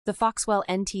The Foxwell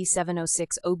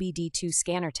NT706 OBD2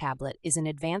 scanner tablet is an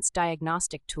advanced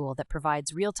diagnostic tool that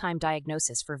provides real-time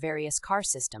diagnosis for various car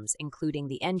systems, including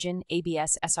the engine,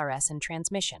 ABS, SRS, and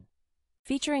transmission.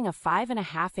 Featuring a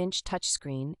 5.5-inch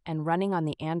touchscreen and running on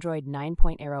the Android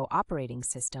 9.0 operating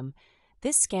system,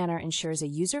 this scanner ensures a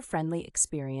user-friendly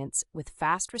experience with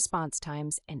fast response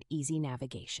times and easy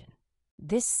navigation.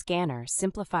 This scanner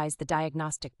simplifies the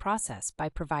diagnostic process by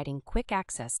providing quick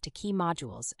access to key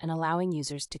modules and allowing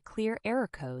users to clear error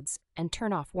codes and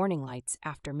turn off warning lights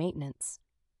after maintenance.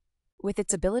 With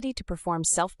its ability to perform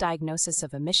self-diagnosis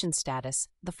of emission status,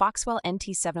 the Foxwell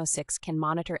NT706 can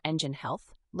monitor engine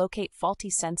health, locate faulty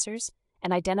sensors,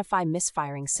 and identify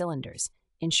misfiring cylinders,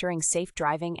 ensuring safe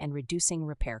driving and reducing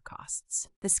repair costs.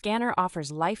 The scanner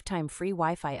offers lifetime free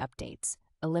Wi-Fi updates,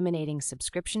 eliminating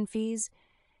subscription fees,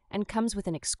 and comes with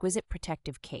an exquisite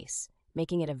protective case,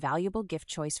 making it a valuable gift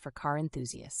choice for car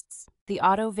enthusiasts. The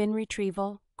auto VIN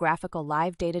retrieval, graphical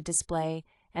live data display,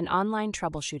 and online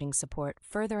troubleshooting support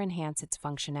further enhance its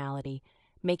functionality,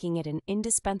 making it an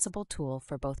indispensable tool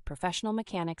for both professional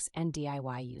mechanics and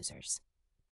DIY users.